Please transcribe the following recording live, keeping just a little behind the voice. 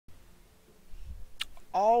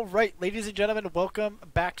Alright, ladies and gentlemen, welcome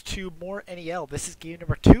back to more NEL. This is game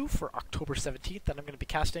number 2 for October 17th, and I'm going to be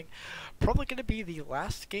casting probably going to be the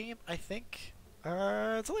last game, I think.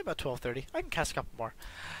 It's only about 12:30. I can cast a couple more.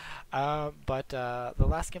 The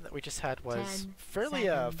last game that we just had was fairly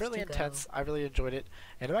intense. I really enjoyed it,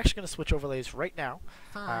 and I'm actually going to switch overlays right now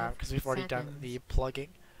because we've already done the plugging.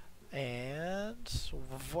 And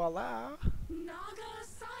voila!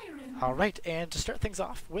 Alright, and to start things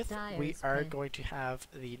off with, we are going to have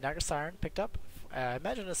the Naga Siren picked up. I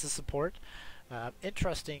imagine this is support.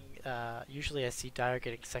 Interesting, usually I see Dire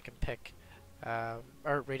getting second pick,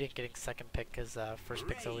 or Radiant getting second pick, because first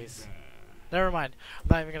pick's always... Never mind, I'm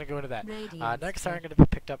not even going to go into that. Naga Siren going to be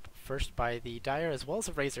picked up first by the Dire as well as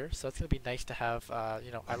a Razor, so it's going to be nice to have,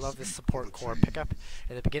 I love this support core pickup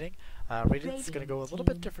in the beginning. Radiant's going to go a little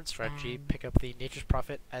bit different strategy, pick up the Nature's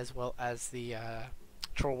Prophet as well as the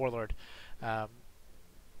Troll Warlord.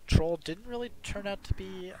 Troll didn't really turn out to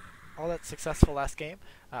be all that successful last game.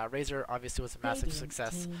 Razor obviously was a massive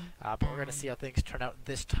success, but we're going to see how things turn out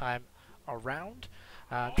this time around.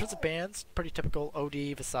 In terms of bands, pretty typical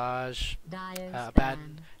OD, Visage,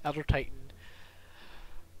 Baden, Elder Titan,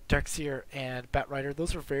 Darkseer, and Batrider.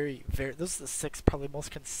 Those are those are the 6 probably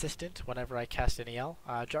most consistent whenever I cast NEL.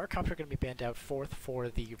 Gyrocopter are going to be banned out 4th for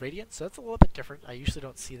the Radiant, so that's a little bit different. I usually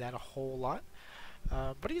don't see that a whole lot.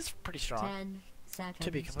 But he's pretty strong,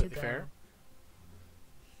 to be completely fair.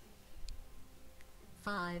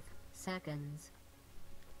 5 seconds.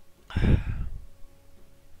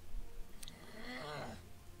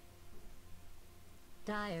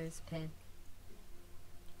 Dire's pick.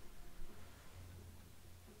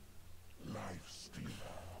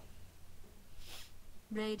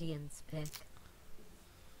 Radiant's pick.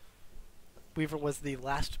 Weaver was the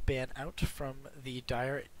last ban out from the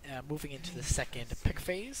Dire, moving into the second pick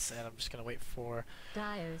phase, and I'm just going to wait for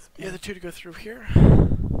the other two to go through here.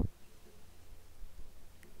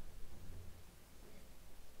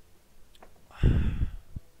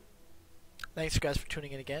 Thanks guys for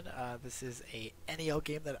tuning in again. This is a NEL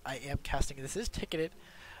game that I am casting. This is ticketed.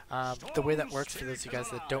 The way that works, for those of you guys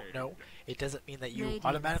that don't know, it doesn't mean that you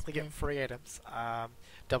automatically get free items.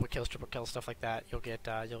 Double kills, triple kills, stuff like that. You'll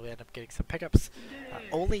end up getting some pickups.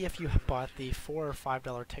 Only if you have bought the $4 or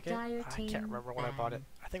 $5 ticket. I can't remember when I bought it.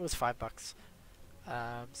 I think it was $5.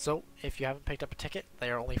 So if you haven't picked up a ticket,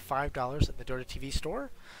 they are only $5 in the Dota TV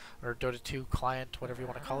store, or Dota 2 client, whatever you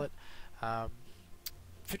want to call it.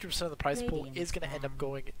 50% of the prize pool is going to end up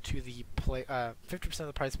going to the 50% of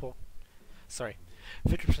the prize pool. Sorry.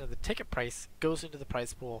 50% of the ticket price goes into the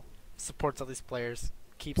prize pool, supports all these players,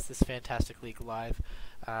 keeps this fantastic league alive.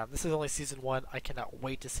 This is only Season 1. I cannot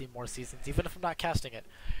wait to see more seasons, even if I'm not casting it.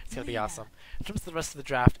 It's going to be awesome. In terms of the rest of the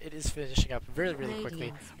draft, it is finishing up really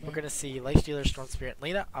quickly. We're going to see Lightstealer, Storm Spirit, and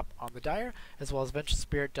Lena up on the Dire, as well as Vengeful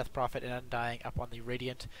Spirit, Death Prophet, and Undying up on the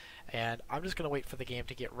Radiant. And I'm just going to wait for the game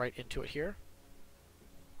to get right into it here.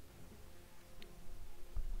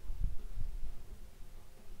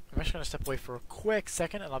 I'm actually going to step away for a quick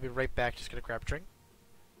second, and I'll be right back. Just going to grab a drink.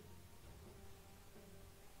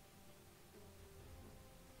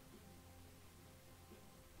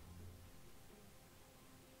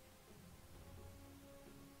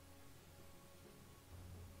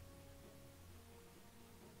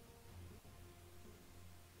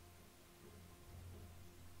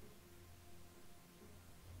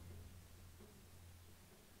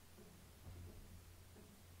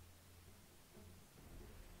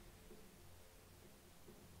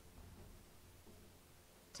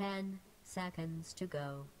 Ten seconds to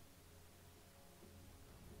go.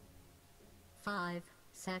 5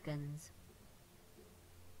 seconds.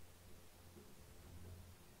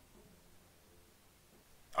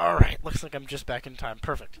 Alright, looks like I'm just back in time.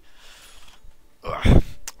 Perfect. Ugh.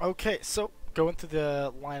 Okay, so going through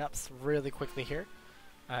the lineups really quickly here.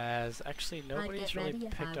 As actually nobody's really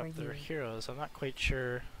picked up their heroes. I'm not quite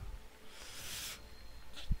sure.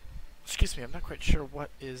 Excuse me, I'm not quite sure what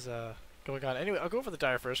is going on. Anyway, I'll go over the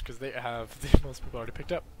Dire first because they have the most people already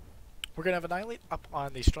picked up. We're going to have Annihilate up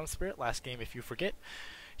on the Storm Spirit last game, if you forget.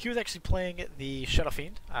 He was actually playing the Shadow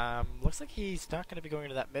Fiend. Looks like he's not going to be going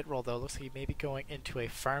into that mid-roll, though. Looks like he may be going into a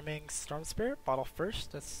farming Storm Spirit bottle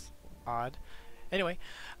first. That's odd. Anyway,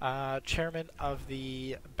 chairman of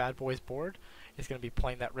the Bad Boys board is going to be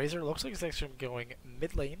playing that Razor. Looks like he's actually going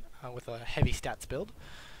mid lane with a heavy stats build.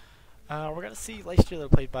 We're going to see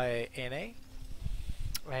Lightstealer played by ANA.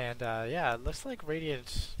 And yeah, it looks like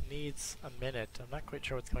Radiant needs a minute. I'm not quite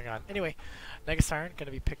sure what's going on. Anyway, Naga Siren going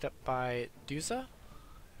to be picked up by Duzi,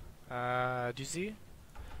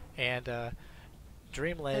 and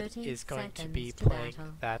Dreamled is going to be playing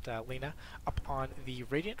that Lena. Up on the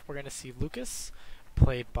Radiant, we're going to see Lucas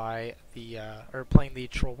played by the or playing the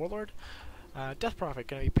Troll Warlord. Death Prophet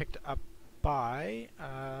going to be picked up by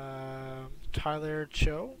Tyler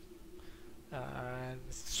Cho,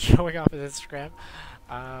 showing off his Instagram.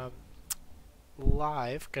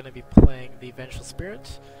 Live going to be playing the Vengeful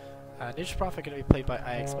Spirit. Nature's Prophet going to be played by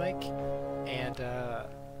IX Mike, and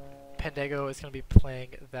Pendago is going to be playing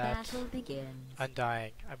that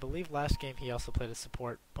Undying. I believe last game he also played a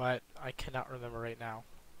support, but I cannot remember right now.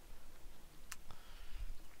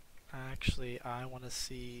 Actually, I want to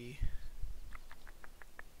see.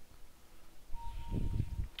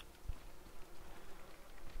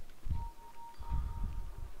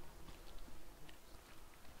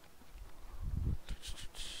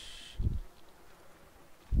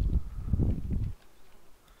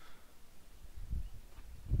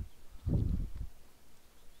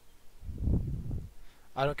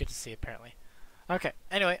 I don't get to see, apparently. Okay,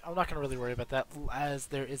 anyway, I'm not going to really worry about that, as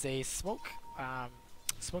there is a smoke.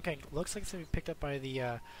 Smoking looks like it's going to be picked up by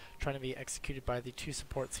the, trying to be executed by the two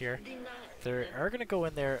supports here. They are going to go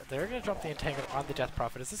in there, they're going to drop the Entangle on the Death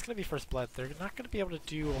Prophet. Is this going to be first blood? They're not going to be able to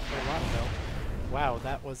do a whole lot, though. Wow,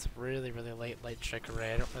 that was really, really late Light Strike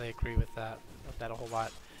Array. I don't really agree with that a whole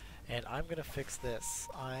lot. And I'm going to fix this.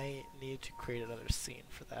 I need to create another scene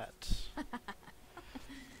for that.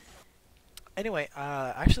 Anyway,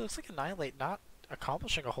 actually looks like Annihilate not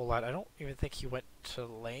accomplishing a whole lot. I don't even think he went to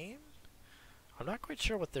lane. I'm not quite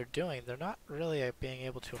sure what they're doing. They're not really being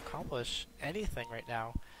able to accomplish anything right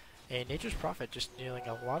now. And Nature's Prophet just dealing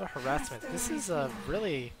a lot of harassment. This is a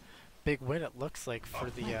really big win, it looks like, for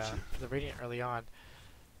the Radiant early on.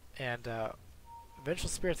 And Vengeful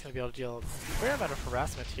Spirit's going to be able to deal a fair amount of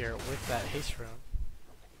harassment here with that haste rune.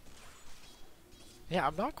 Yeah,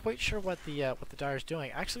 I'm not quite sure what the Dire's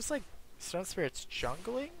doing. Actually, it's like Stone Spirit's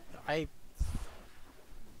jungling. I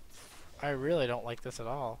really don't like this at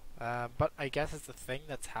all. But I guess it's the thing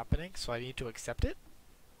that's happening, so I need to accept it.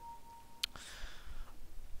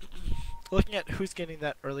 Looking at who's getting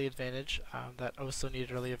that early advantage, that also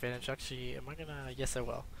needed early advantage. Actually, am I gonna? Yes, I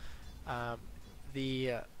will.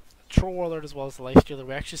 The Troll Warlord as well as the Lifestealer,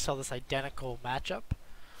 we actually saw this identical matchup.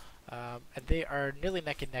 And they are nearly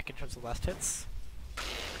neck and neck in terms of last hits.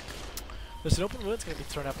 There's an open wound that's going to be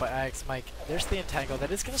thrown up by IX Mike. There's the Entangle. That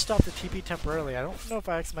is going to stop the TP temporarily. I don't know if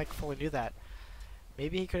IX Mike fully knew that.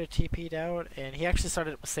 Maybe he could have TP'd out, and he actually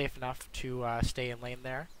started it safe enough to stay in lane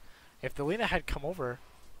there. If the Lina had come over,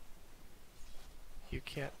 you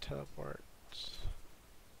can't teleport.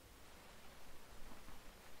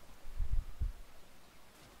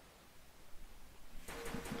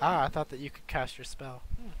 Ah, I thought that you could cast your spell.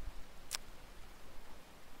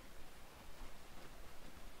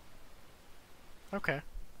 Okay,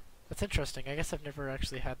 that's interesting. I guess I've never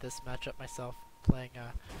actually had this matchup myself, playing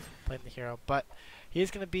the hero, but he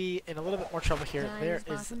is going to be in a little bit more trouble here. There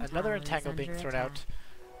is another Entangle being thrown out.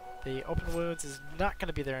 The open wounds is not going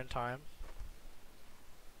to be there in time.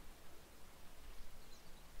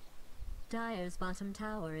 Dire's bottom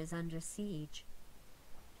tower is under siege.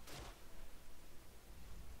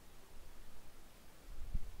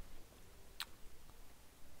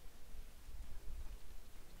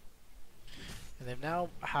 And they now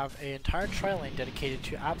have an entire tri-lane dedicated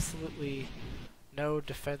to absolutely no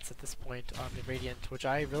defense at this point on the Radiant, which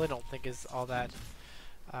I really don't think is all that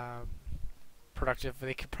productive.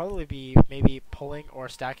 They could probably be maybe pulling or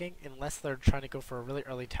stacking, unless they're trying to go for a really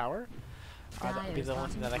early tower. That would be the only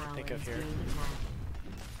thing that I can think of here.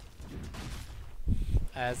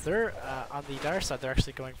 As they're on the Dire side, they're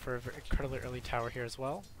actually going for an incredibly early tower here as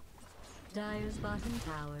well. Dire's bottom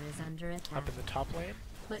tower is under attack. Up in the top lane.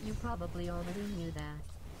 But you probably already knew that.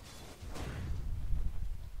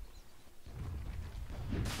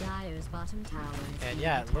 Dire's bottom tower is and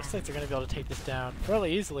yeah, it looks like they're going to be able to take this down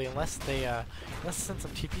fairly easily, unless they send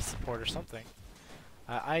some TP support or something.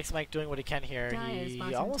 IX Mike doing what he can here. He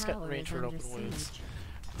almost got range for open wounds.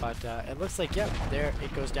 But it looks like, yeah, there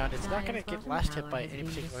it goes down. It's not going to get last hit by any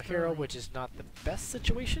particular hero, which is not the best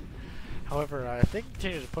situation. However, if they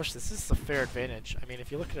continue to push this is a fair advantage. I mean,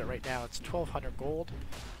 if you look at it right now, it's 1,200 gold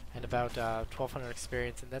and about 1,200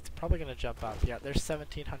 experience, and that's probably going to jump up. Yeah, there's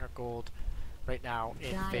 1,700 gold right now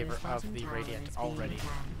in favor of the Radiant already.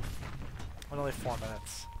 In only 4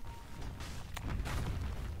 minutes.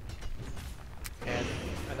 And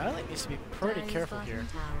Annihilate needs to be pretty careful here.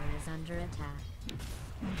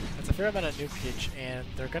 It's a fair amount of nukage, and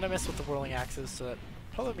they're going to mess with the Whirling Axes, so that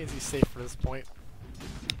probably means he's safe for this point.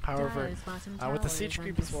 However, with the siege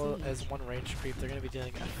creep as well as one range creep, they're going to be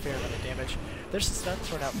dealing a fair amount of damage. There's some stuns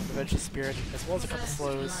thrown out from the Vengeful Spirit, as well as a couple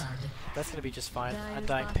slows. That's going to be just fine.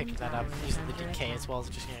 Undying picking that up, using the DK, as well as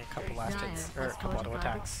just getting a couple last hits, or a couple auto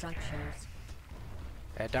attacks.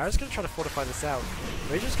 And Dire's going to try to fortify this out.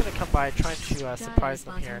 Razor's going to come by trying to surprise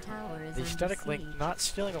them here. The Static Link not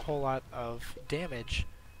stealing a whole lot of damage.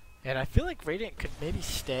 And I feel like Radiant could maybe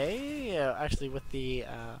stay. Actually, with the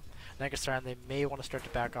Negasiron, they may want to start to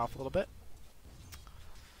back off a little bit.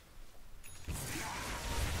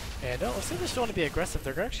 And no, let's say they still want to be aggressive.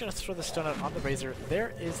 They're actually going to throw the stun out on the Razor.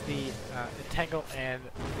 There is the Entangle, and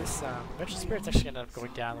this Vengeful Spirit's actually going to end up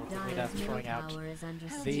going down with Lina throwing out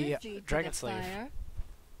the Dragon Slave.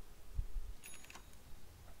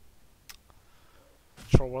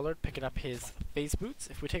 Troll Warlord picking up his Phase Boots.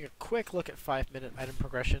 If we take a quick look at 5-minute item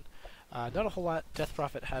progression, not a whole lot. Death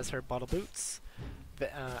Prophet has her Bottle Boots.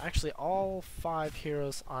 Actually, all 5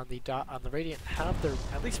 heroes on the Radiant have their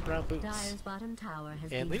at least brown boots.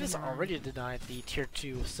 And Lina's already denied the tier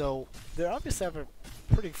 2, so they obviously have a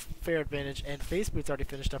pretty fair advantage. And Phase Boots already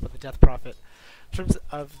finished up with the Death Prophet. In terms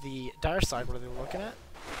of the Dire side, what are they looking at?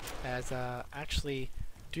 As actually,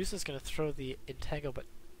 Deuce is going to throw the Entangle, but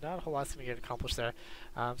not a whole lot's going to get accomplished there.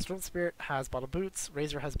 Storm Spirit has Bottle Boots.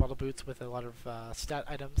 Razor has Bottle Boots with a lot of stat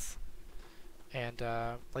items. And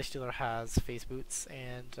Lifestealer has Phase Boots.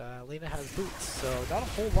 And Lina has Boots. So not a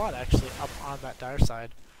whole lot actually up on that Dire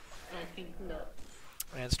side. I think not.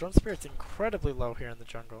 And Storm Spirit's incredibly low here in the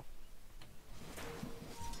jungle.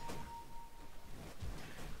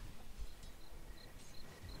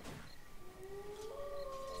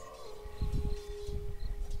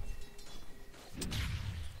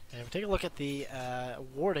 And if we take a look at the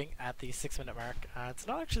warding at the 6-minute mark, it's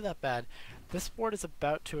not actually that bad. This ward is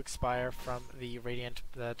about to expire from the Radiant.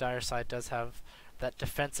 The Dire side does have that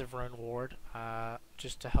defensive rune ward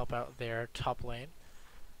just to help out their top lane.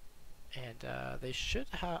 And they should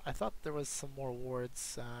have... I thought there was some more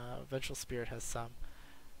wards. Vengeful Spirit has some.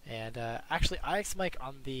 And actually, IX Mike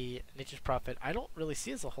on the Nature's Prophet, I don't really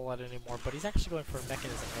see as a whole lot anymore, but he's actually going for a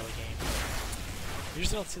mechanism early game.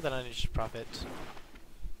 Usually don't see that on Nature's Prophet.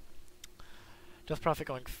 Death Prophet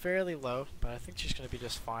going fairly low, but I think she's going to be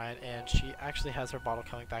just fine. And she actually has her bottle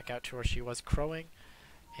coming back out to where she was crowing.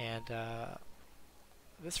 And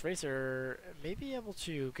this Razor may be able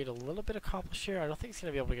to get a little bit accomplished here. I don't think he's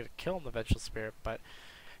going to be able to get a kill on the Vengeful Spirit, but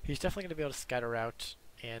he's definitely going to be able to scatter out.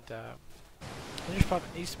 And Nature's Prophet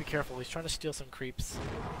needs to be careful. He's trying to steal some creeps,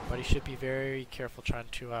 but he should be very careful trying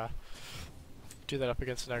to do that up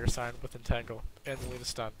against Negasiron with Entangle and the Lina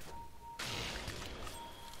stun.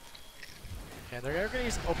 And they're going to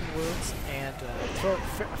use Open Wounds and throw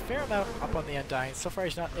a fair amount up on the Undying. So far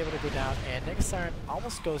he's not able to go down, and Negasiron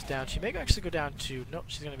almost goes down. She may actually go down to... Nope,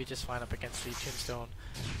 she's going to be just fine up against the Tombstone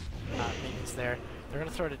minions there. They're going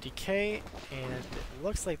to throw it a Decay, and it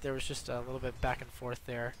looks like there was just a little bit back and forth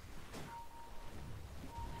there.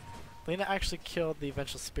 Lina actually killed the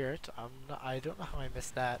Vengeful Spirit. I don't know how I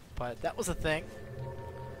missed that, but that was a thing.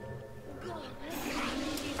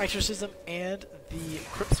 Exorcism and the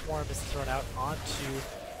Crypt Swarm is thrown out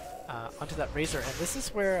onto that Razor, and this is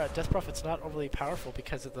where Death Prophet's not overly powerful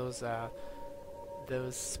because of those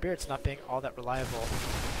spirits not being all that reliable.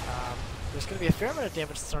 There's going to be a fair amount of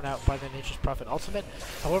damage thrown out by the Nature's Prophet ultimate.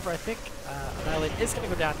 However, I think Annihilate is going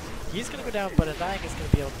to go down. He's going to go down, but Undying is going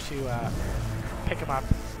to be able to pick him up,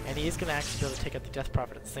 and he is going to actually be able to take out the Death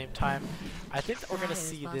Prophet at the same time. I think that we're going to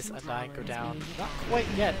see this Undying go down. Not quite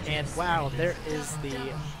yet, and wow, there is the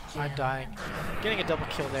Undying getting a double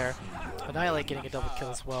kill there. Annihilate getting a double kill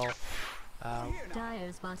as well.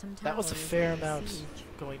 That was a fair amount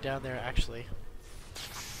going down there, actually.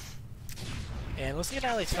 And looks like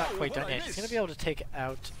Annihilate's not quite done yet. She's going to be able to take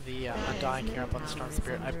out the Undying here up on the Storm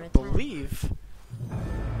Spirit. I believe,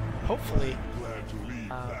 hopefully,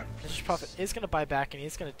 Nature's Prophet is going to buy back, and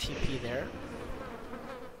he's going to TP there.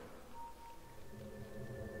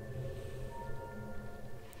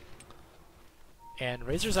 And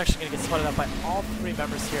Razor's actually going to get spotted out by all 3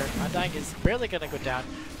 members here. Undying is barely going to go down.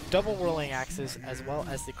 Double Whirling Axes as well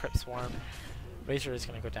as the Crypt Swarm. Razor is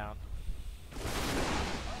going to go down.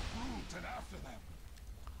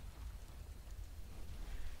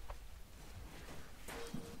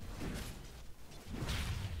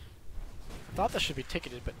 I thought that should be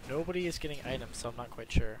ticketed, but nobody is getting items, so I'm not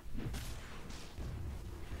quite sure.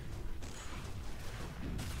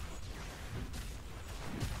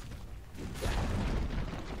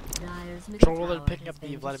 Troll Warlord picking up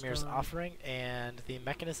the Vladimir's offering, and the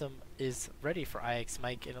mechanism is ready for IX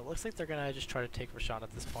Mike, and it looks like they're gonna just try to take Roshan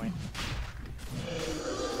at this point.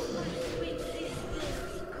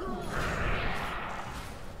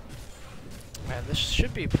 Man, this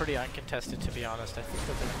should be pretty uncontested, to be honest. I think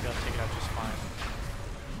that they're gonna be able to take it out just fine.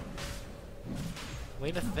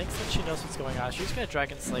 Lina thinks that she knows what's going on. She's gonna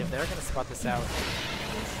Dragon Slave. They're gonna spot this out.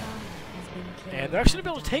 And they're actually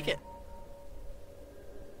gonna be able to take it.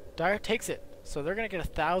 Dire takes it, so they're going to get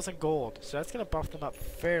 1,000 gold. So that's going to buff them up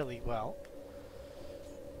fairly well.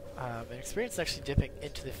 And experience is actually dipping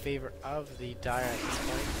into the favor of the Dire at this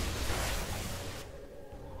point.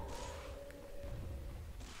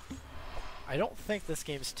 I don't think this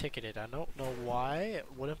game's ticketed. I don't know why it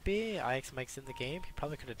wouldn't be. IX Mike's in the game. He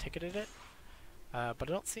probably could have ticketed it. But I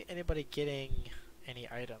don't see anybody getting any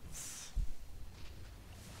items.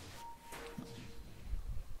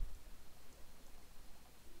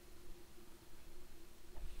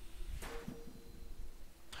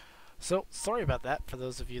 So, sorry about that for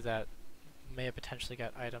those of you that may have potentially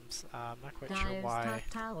got items. I'm not quite sure why. Top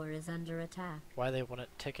tower is under attack. Why they wouldn't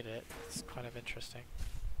ticket it. It's kind of interesting.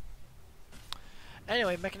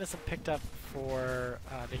 Anyway, mechanism picked up for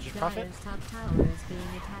Nature's Prophet. Dire's top tower is being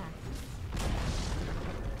attacked.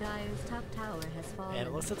 Dire's top tower has fallen. And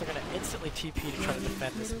it looks like they're going to instantly TP to try to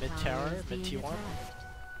defend this mid tower, mid T1.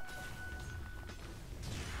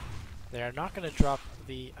 They are not going to drop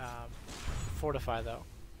the fortify though.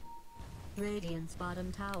 Radiant's bottom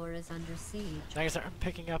tower is under siege. Now guys, I'm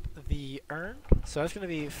picking up the urn, so that's going to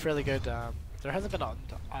be fairly good. There hasn't been a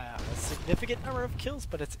significant number of kills,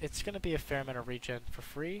 but it's going to be a fair amount of regen for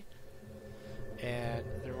free. And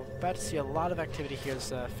we're about to see a lot of activity here.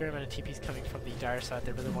 There's a fair amount of TPs coming from the Dire side.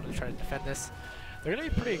 They really want to try to defend this. They're going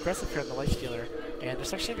to be pretty aggressive here on the Lifestealer, and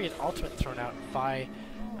there's actually going to be an ultimate thrown out by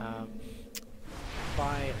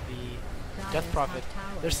the Death Prophet.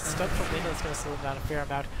 There's a stun from Lena that's going to slow them down a fair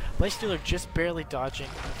amount. Lifestealer just barely dodging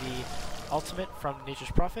the ultimate from Nature's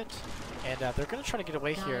Prophet, and they're going to try to get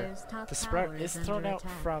away here. The Sprout is thrown out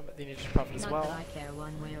from the Nature's Prophet as well.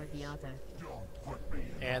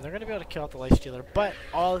 And they're going to be able to kill out the Lifestealer, but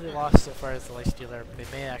all they lost so far is the Lifestealer. They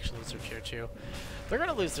may actually lose their tier 2. They're going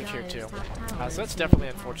to lose their tier 2, so that's definitely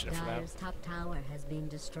unfortunate for them.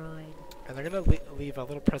 And they're going to leave a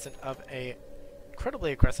little present of a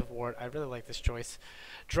incredibly aggressive ward. I really like this choice.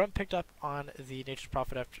 Drum picked up on the Nature's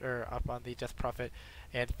Prophet after, up on the Death Prophet,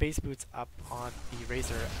 and Phase Boots up on the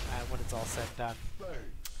Razor when it's all said and done.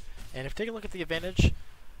 And if you take a look at the advantage,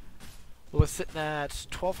 Lewis sitting at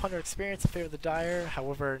 1,200 experience in favor of the Dire,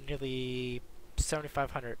 however, nearly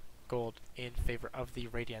 7,500 gold in favor of the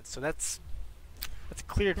Radiant. So that's a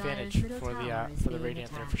clear advantage for the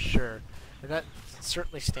Radiant there for sure. And that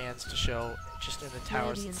certainly stands to show just in the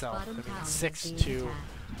towers itself. I mean, 6 to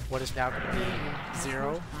what is now going to be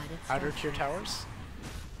 0 outer tier towers.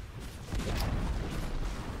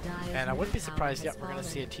 And I wouldn't be surprised yet we're going to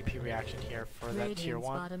see a TP reaction here for that tier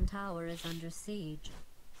 1. Bottom tower is under siege.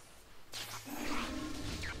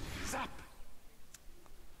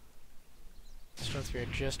 Stone Spear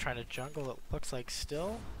just trying to jungle, it looks like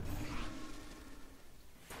still.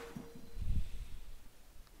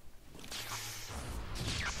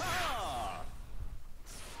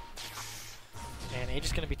 And Age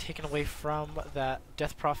is going to be taken away from that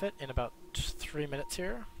Death Prophet in about 3 minutes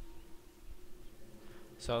here.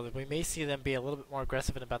 So we may see them be a little bit more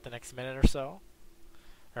aggressive in about the next minute or so.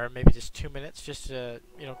 Or maybe just 2 minutes, just to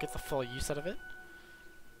get the full use out of it.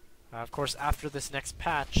 Of course, after this next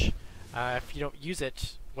patch, if you don't use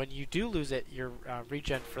it, when you do lose it, your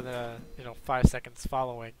regen for the 5 seconds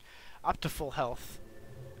following, up to full health,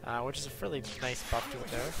 which is a fairly nice buff to it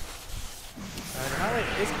there. Annihilate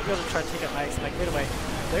is going to be able to try to take out IX Mike right away.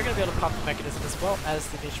 They're going to be able to pop the mechanism as well as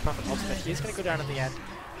the Nature's Prophet ultimate. He is going to go down in the end.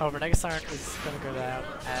 However, Negasiren is going to go down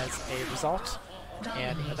as a result.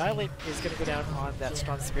 And Annihilate is going to go down on that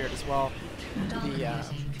Strong Spirit as well. The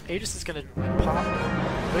Aegis is going to pop.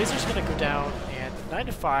 Razor's going to go down, and 9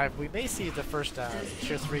 to 5, we may see the first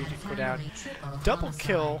tier 3 go down. Double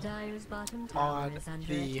kill on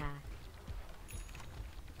the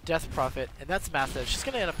Death Prophet, and that's massive. She's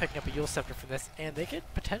going to end up picking up a Eul Scepter from this, and they could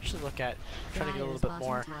potentially look at trying to get a little bit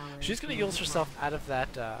more. She's going to Eul's herself out of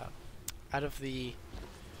that, out of the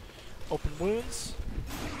open wounds.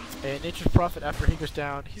 And Nature's Prophet, after he goes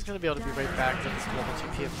down, he's going to be able to be right back to his level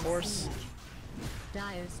 2p, of course.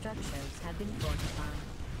 Dire structures have been fortified.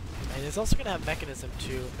 And he's also going to have Mechanism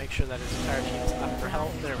to make sure that his entire team is up for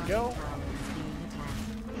health. There we go.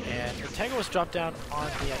 And the Tango was dropped down on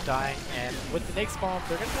the dying, and with the Nake's Bomb,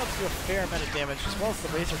 they're going to be able to do a fair amount of damage, as well as the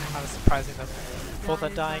Razor kind of surprising them. Both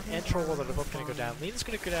Undying and Troll Warlord are both going to go down. Lean's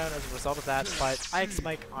going to go down as a result of that, but IX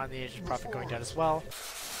Mike on the Nature's Prophet going down as well.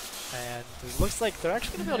 And it looks like they're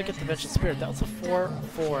actually going to be able to get the Vengeful Spirit. That was a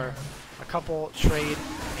 4-4, a couple trade,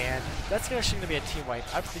 and that's actually going to be a team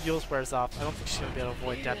wipe. After the Eul's wears off, I don't think she's going to be able to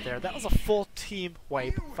avoid death there. That was a full team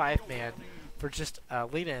wipe, 5-man, for just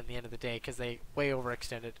Lena in the end of the day, because they way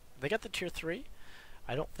overextended. They got the tier 3.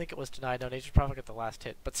 I don't think it was denied. No, Nature's Prophet got the last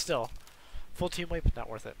hit, but still, full team wipe, not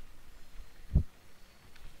worth it.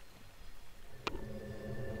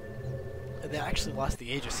 they actually lost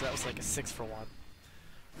the Aegis, so that was like a 6 for 1.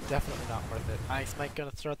 Definitely not worth it. Ice Mike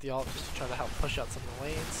gonna throw out the ult just to try to help push out some of the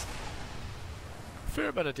lanes. Fair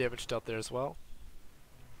amount of damage dealt there as well.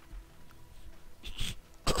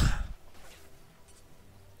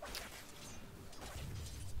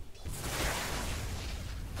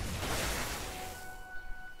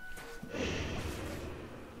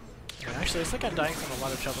 And actually, looks like I'm dying from a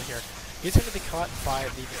lot of trouble here. He's going to be caught by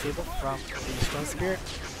the disable from the Stone Spirit,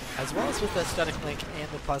 as well as with the Static Link and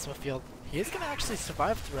the Plasma Field. He is going to actually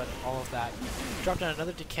survive throughout all of that. Drop down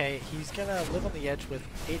another decay. He's going to live on the edge with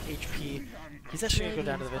 8 HP. He's actually going to go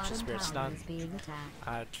down to the Vengeful Spirit stun. Due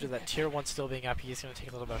to that tier 1 still being up, he's going to take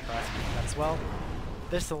a little bit of harassment from that as well.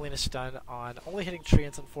 There's the Lena stun on only hitting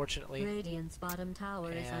treants, unfortunately. Radiant's bottom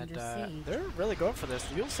tower is under siege. They're really going for this.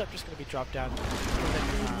 The Yule Scepter's going to be dropped down.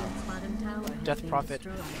 Death Prophet.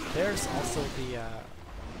 There's also the,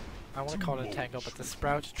 I want to call it a tango, but the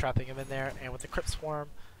Sprout trapping him in there, and with the Crypt Swarm,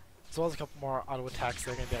 as well as a couple more auto attacks,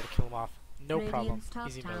 they're going to be able to kill him off. No problem.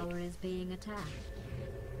 Easy mode. Is being attacked.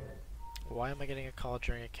 Why am I getting a call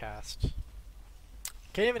during a cast?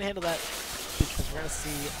 Can't even handle that because we're going to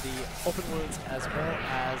see the open wounds as well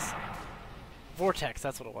as Vortex,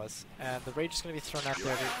 that's what it was. And the Rage is going to be thrown out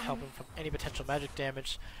there to help him from any potential magic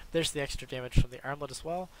damage. There's the extra damage from the Armlet as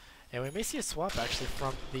well. And we may see a swap actually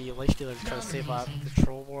from the Lifestealer to try to save out the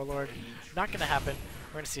Troll Warlord. Not going to happen.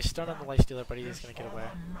 We're going to see a stun on the Lifestealer, but he is going to get away.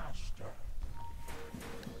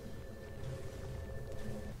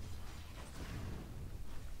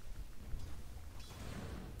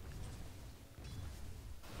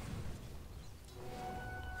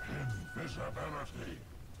 Invisibility.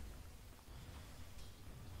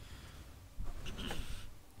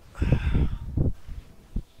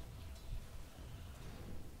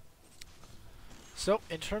 So,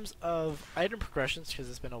 in terms of item progressions, because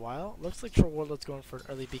it's been a while, looks like Troll Warlord's going for an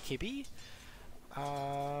early BKB.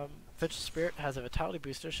 Vengeful Spirit has a Vitality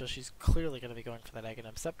booster, so she's clearly going to be going for that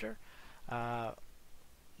Aghanim Scepter.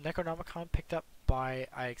 Necronomicon picked up by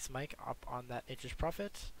IX Mike up on that Aegis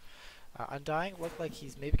Prophet. Undying looked like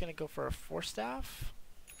he's maybe going to go for a 4-staff.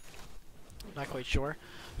 Not quite sure.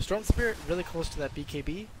 Storm Spirit really close to that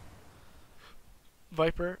BKB.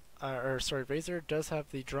 Viper, Razor does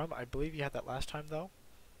have the drum. I believe you had that last time though.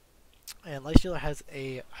 And Lifestealer has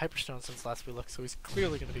a Hyperstone since last we looked, so he's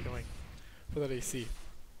clearly going to be going for that AC.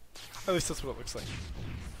 At least that's what it looks like.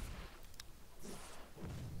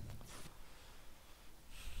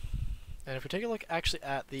 And if we take a look actually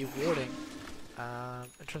at the warding,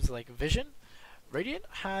 in terms of like vision, Radiant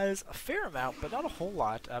has a fair amount, but not a whole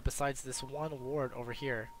lot, besides this one ward over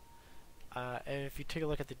here. And if you take a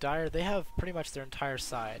look at the Dire, they have pretty much their entire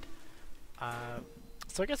side.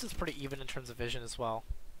 So I guess it's pretty even in terms of vision as well.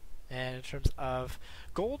 And in terms of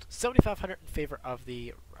gold, 7,500 in favor of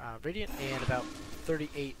the Radiant, and about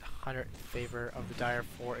 3,800 in favor of the Dire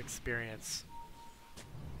for experience.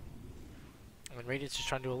 And Radiant's just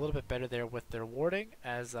trying to do a little bit better there with their warding,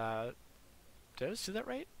 as did I just do that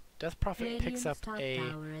right? Death Prophet picks up a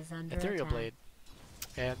Ethereal Blade.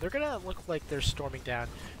 And they're going to look like they're storming down.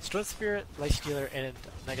 Storm Spirit, Lifestealer, and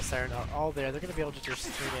Mega Siren are all there. They're going to be able to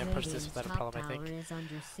just push this without a problem, I think.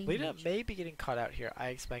 Lena may be getting caught out here. I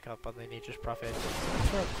expect up on the Nature's Prophet.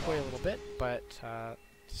 Throw up Koi a little bit, but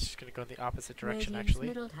she's going to go in the opposite direction,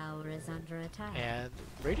 actually. And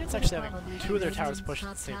Radiant's actually having 2 of their towers pushed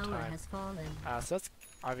at the same time. So that's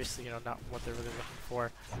obviously, not what they're really looking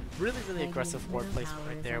for. Really aggressive ward placement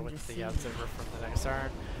right there with the Observer from the next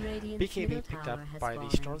Siren. BKB picked up by the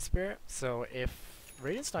Storm Spirit, so if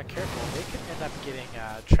Radiant's not careful, they could end up getting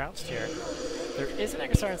trounced here. There is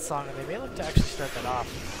an Siren song, and they may look to actually start that off.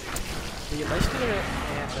 The Lifestealer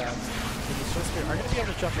and the Storm Spirit are going to be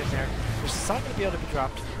able to jump in there. There's a song going to be able to be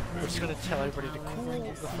dropped. We're just going to tell everybody to cool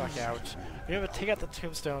the fuck out. We're going to take out the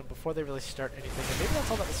Tombstone before they really start anything, and maybe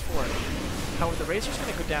that's all that was for. However, the Razor's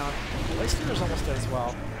going to go down. The Lifestealer's almost dead as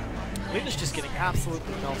well. Lena's just getting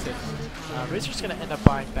absolutely melted. Razor's going to end up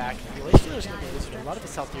buying back. The Lifestealer's going to be losing a lot of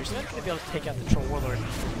his health here. He's not going to be able to take out the Troll Warlord.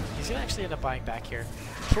 He's going to actually end up buying back here.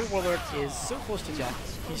 Troll Warlord is so close to death.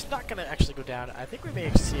 He's not going to actually go down. I think we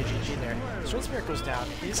may see a GG there. Storm Spirit goes down.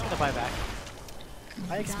 He's going to buy back.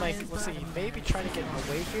 IX Mike looks like he may be trying to get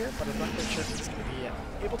away here, but I'm not quite sure if he's going to be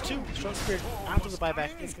able to. Storm Spirit, after the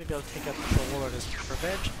buyback, is going to be able to take out the Troll Warlord as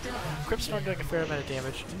revenge. Crypt Storm doing a fair amount of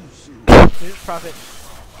damage. Nature's Prophet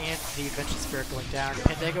and the Vengeful Spirit going down.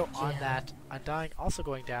 Pandago on that Undying also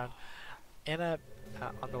going down. Anna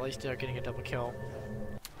on the Lifestealer getting a double kill.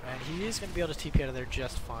 And he is going to be able to TP out of there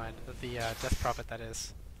just fine. The Death Prophet, that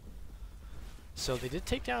is. So they did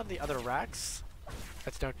take down the other racks.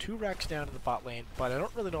 That's now 2 racks down in the bot lane, but I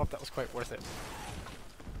don't really know if that was quite worth it.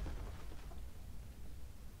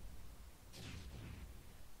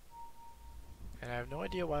 And I have no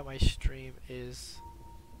idea why my stream is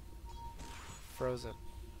frozen.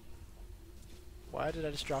 Why did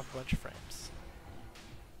I just drop a bunch of frames?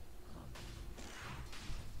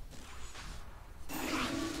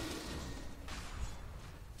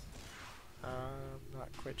 I'm not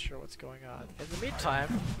quite sure what's going on. In the meantime,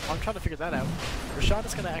 while I'm trying to figure that out, Rashawn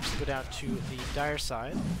is going to actually go down to the Dire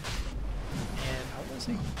side. And I'm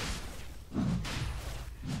losing. I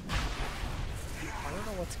don't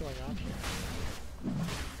know what's going on here.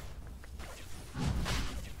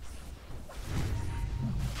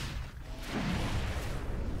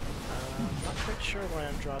 I'm not quite sure why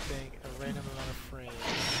I'm dropping a random amount of frames.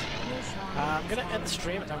 I'm going to end the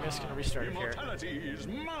stream and I'm just going to restart it here. Is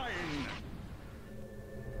mine.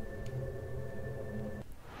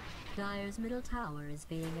 Dire's middle tower is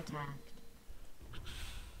being attacked.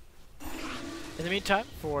 In the meantime,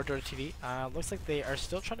 for Dota TV, looks like they are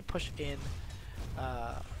still trying to push in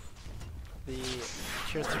the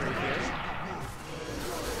tier 3 here. Not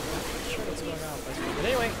sure what's going on. But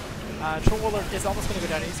anyway, Troll Warlord is almost going to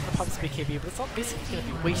go down. He's going to pop this BKB, but it's all basically going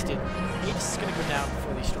to be wasted. He's just going to go down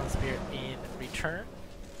for the Strong Spirit in return.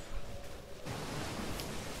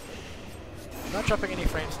 I'm not dropping any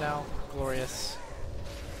frames now. Glorious.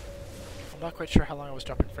 I'm not quite sure how long I was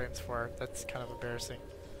dropping frames for. That's kind of embarrassing.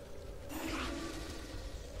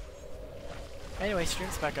 Anyway,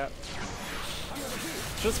 stream's back up.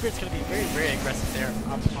 Strong Spirit's going to be very, very aggressive there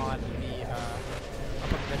up on the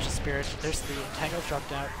Venture Spirit. There's the Entangle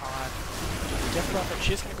dropped out on the Death Prophet.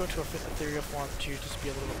 She's going to go to a 5th Ethereal form to just be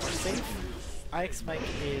a little bit more safe. IX Mike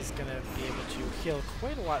is going to be able to heal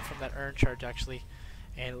quite a lot from that Urn charge actually.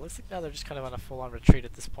 And it looks like now they're just kind of on a full-on retreat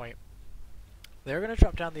at this point. They're going to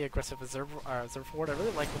drop down the aggressive Observer Ward. I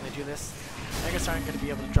really like when they do this. Megas aren't going to be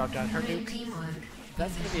able to drop down her nuke.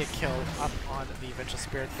 That's going to be a kill up on the Vengeful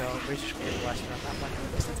Spirit though. Razor's going to get the last turn on that one.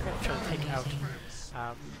 Looks like it's going to try to take out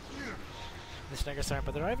this Negasarn,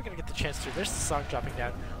 but they're not even going to get the chance to. There's the Song dropping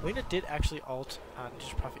down. Lena did actually ult on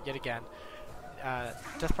Death Prophet yet again.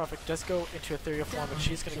 Death Prophet does go into Ethereal form, but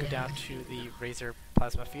she's going to go down to the Razor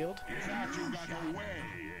Plasma Field.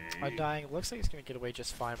 Undying looks like he's going to get away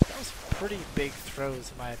just fine, but that was pretty big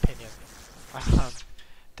throws in my opinion.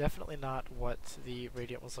 Definitely not what the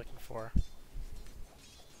Radiant was looking for.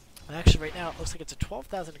 And actually right now it looks like it's a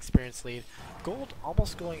 12,000 experience lead. Gold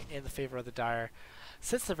almost going in the favor of the Dire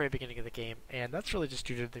since the very beginning of the game, and that's really just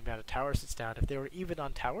due to the amount of towers it's down. If they were even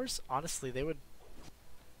on towers, honestly Dire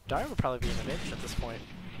would probably be in a pinch at this point.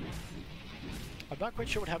 I'm not quite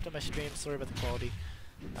sure what happened to my stream, sorry about the quality.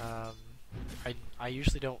 I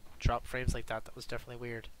usually don't drop frames like that. That was definitely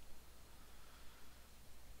weird.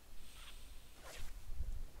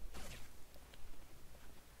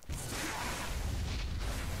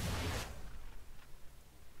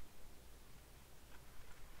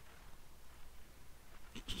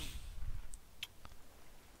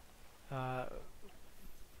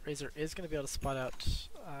 Razor is going to be able to spot out,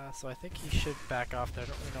 so I think he should back off there. I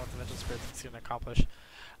don't really know what the Mental Spirit is going to accomplish.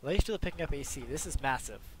 Laish to the picking up AC. This is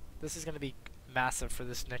massive. This is going to be massive for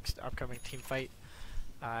this next upcoming team fight.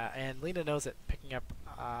 And Lena knows it, picking up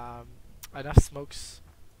enough smokes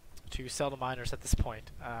to sell to miners at this point.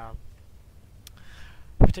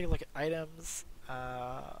 If we take a look at items,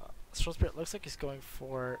 Strong Spirit looks like he's going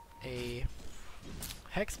for a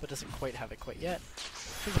Hex, but doesn't quite have it quite yet.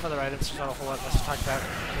 In terms of other items, there's not a whole lot much to talk about,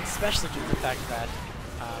 especially due to the fact that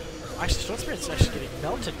actually Strong Spirit's actually getting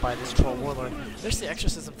melted by this Troll Warlord. There's the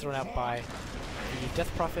Exorcism thrown out by the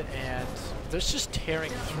Death Prophet, and there's just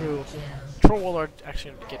tearing through. Troll Warlord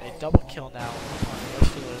actually going to get a double kill now on the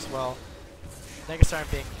Stealer as well.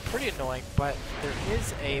 Negasarn being pretty annoying, but there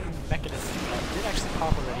is a mechanism that did actually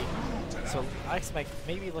pop already. So Ix Mike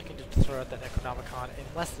may be looking to throw out that Necronomicon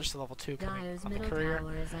unless there's a level 2 coming on the courier.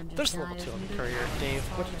 There's a level 2 on the courier. Dave,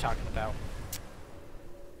 what are you talking about?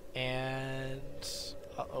 And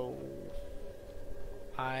uh-oh.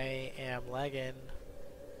 I am lagging.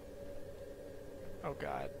 Oh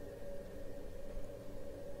god.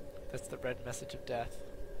 That's the red message of death.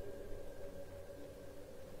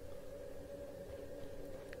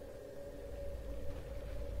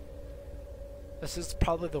 This is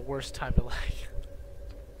probably the worst time to lag.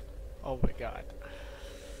 Oh my god.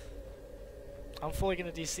 I'm fully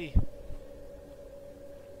gonna DC.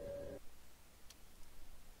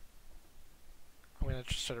 I'm gonna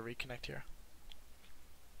just try to reconnect here.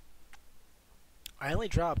 I only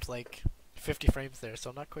dropped like 50 frames there, so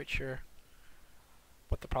I'm not quite sure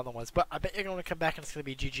what the problem was. But I bet you're gonna come back and it's gonna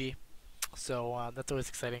be GG. So that's always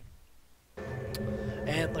exciting.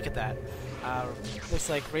 And look at that. Looks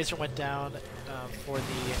like Razor went down for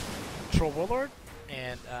the Troll Warlord,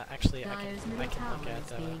 and actually I can look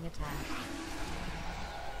at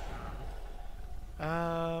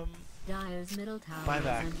Dire's middle tower Buy is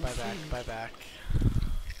back, under buy back, siege. buy back.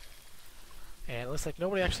 And it looks like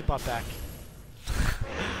nobody actually bought back.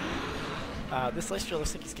 This Leicester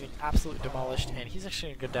looks like he's getting absolutely demolished, and he's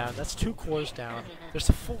actually going to go down. That's 2 cores down. There's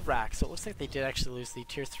a full rack, so it looks like they did actually lose the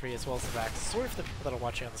tier 3 as well as the rack. Sorry for the people that are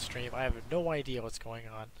watching on the stream. I have no idea what's going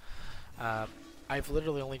on. I've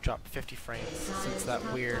literally only dropped 50 frames since that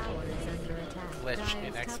weird glitch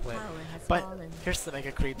in XSplit. But here's the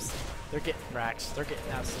mega creeps. They're getting racked. They're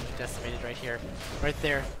getting absolutely decimated right here. Right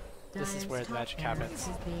there. This is where the magic happens.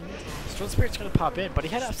 Stone Spirit's gonna pop in, but he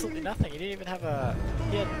had absolutely nothing. He didn't even have a...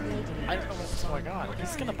 He had... I don't know what's going on.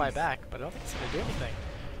 He's gonna buy back, but I don't think he's gonna do anything.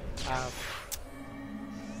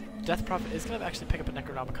 Death Prophet is gonna actually pick up a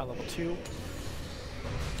Necronomicon level 2,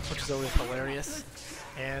 which is always hilarious.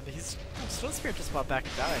 And he's... Stone Spirit just bought back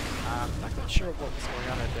and died. I'm not quite sure what was going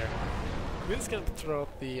on right there. We're just gonna throw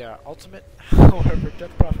out the ultimate. However,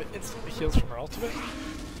 Death Prophet instantly heals from her ultimate.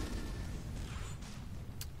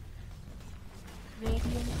 And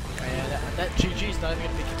that GG is not even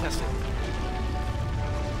going to be contested.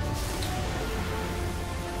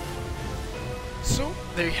 So,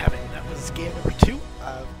 there you have it. That was game number 2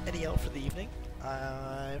 of NEL for the evening.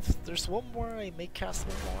 If there's one more, I may cast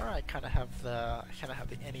one more. I kind of have the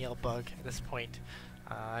NEL bug at this point.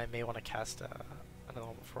 I may want to cast another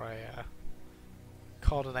one before I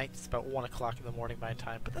call it a night. It's about 1 o'clock in the morning my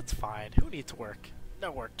time, but that's fine. Who needs work?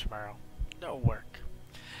 No work tomorrow. No work.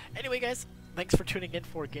 Anyway, guys. Thanks for tuning in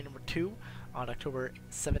for game number 2 on October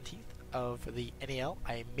 17th of the NEL.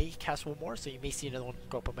 I may cast one more, so you may see another one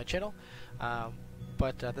go up on my channel.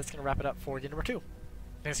 But that's going to wrap it up for game number 2.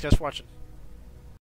 Thanks guys for watching.